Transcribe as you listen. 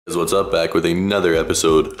What's up? Back with another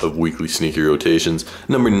episode of Weekly Sneaker Rotations,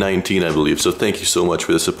 number 19 I believe, so thank you so much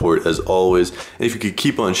for the support as always, and if you could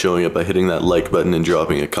keep on showing up by hitting that like button and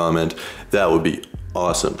dropping a comment, that would be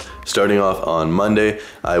awesome. Starting off on Monday,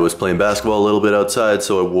 I was playing basketball a little bit outside,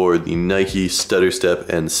 so I wore the Nike Stutter Step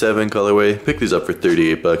N7 colorway. Picked these up for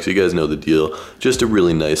 38 bucks, you guys know the deal, just a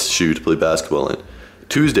really nice shoe to play basketball in.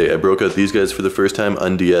 Tuesday, I broke out these guys for the first time,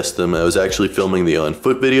 und'd them. I was actually filming the on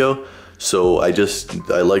foot video, so I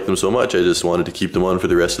like them so much, I just wanted to keep them on for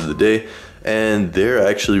the rest of the day, and they're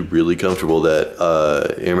actually really comfortable.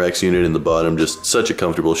 That Air Max unit in the bottom, just such a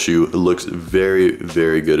comfortable shoe. It looks very,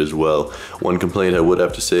 very good as well. One complaint I would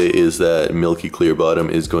have to say is that milky clear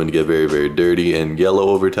bottom is going to get very, very dirty and yellow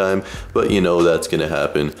over time, but you know that's going to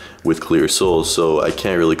happen with clear soles, so I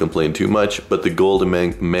can't really complain too much, but the gold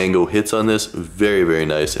and mango hits on this, very, very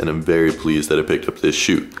nice, and I'm very pleased that I picked up this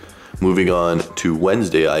shoe. Moving on to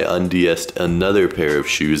Wednesday, I und'd another pair of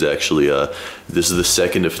shoes actually. This is the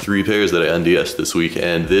second of 3 pairs that I und'd this week,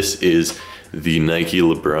 and this is the Nike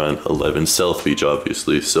LeBron 11 South Beach,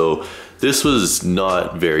 obviously. So this was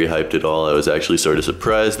not very hyped at all. I was actually sort of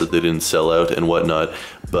surprised that they didn't sell out and whatnot,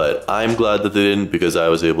 but I'm glad that they didn't because I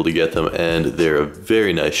was able to get them, and they're a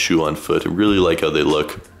very nice shoe on foot. I really like how they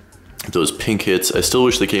look. Those pink hits, I still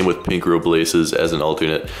wish they came with pink rope laces as an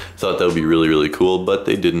alternate. Thought that would be really, really cool, but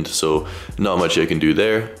they didn't, so not much I can do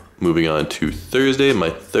there. Moving on to Thursday, my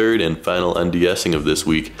third and final und'ing of this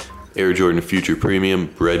week, Air Jordan Future Premium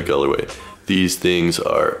Bread colorway. These things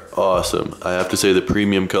are awesome. I have to say the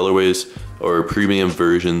premium colorways, or premium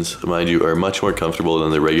versions, mind you, are much more comfortable than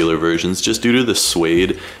the regular versions, just due to the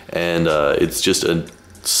suede, and it's just a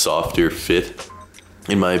softer fit.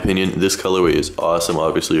 In my opinion, this colorway is awesome.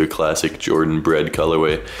 Obviously your classic Jordan Bread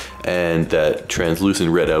colorway, and that translucent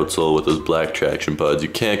red outsole with those black traction pods, you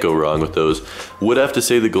can't go wrong with those. Would have to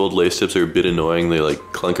say the gold lace tips are a bit annoying. They like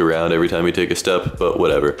clunk around every time you take a step, but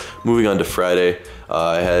whatever. Moving on to Friday,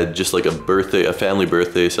 I had just like a family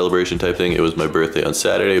birthday celebration type thing. It was my birthday on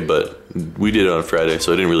Saturday, but we did it on Friday,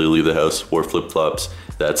 so I didn't really leave the house. Wore flip-flops,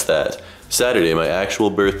 that's that. Saturday, my actual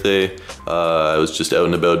birthday, I was just out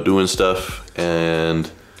and about doing stuff, and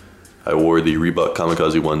I wore the Reebok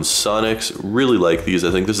Kamikaze 1 Sonics. Really like these.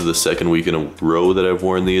 I think this is the second week in a row that I've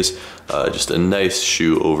worn these. Just a nice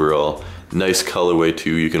shoe overall. Nice colorway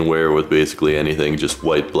too, you can wear with basically anything, just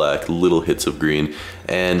white, black, little hits of green,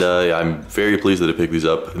 and I'm very pleased that I picked these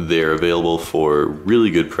up. They're available for really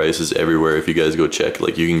good prices everywhere. If you guys go check,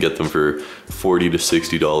 like you can get them for $40 to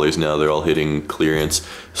 $60 now. They're all hitting clearance,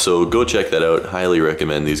 so go check that out. Highly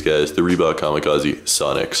recommend these guys, the Reebok Kamikaze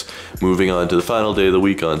Sonics. Moving on to the final day of the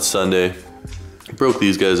week on Sunday, broke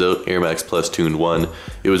these guys out, Air Max Plus Tuned 1.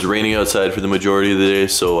 It was raining outside for the majority of the day,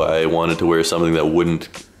 so I wanted to wear something that wouldn't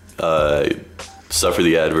suffer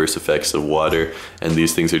the adverse effects of water, and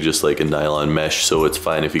these things are just like a nylon mesh, so it's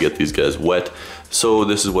fine if you get these guys wet. So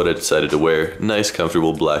this is what I decided to wear. Nice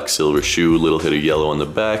comfortable black silver shoe, little hit of yellow on the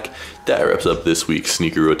back. That wraps up this week's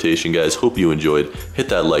sneaker rotation, guys. Hope you enjoyed. Hit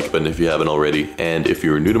that like button if you haven't already, and if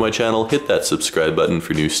you're new to my channel, hit that subscribe button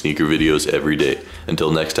for new sneaker videos every day.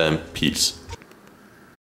 Until next time, peace.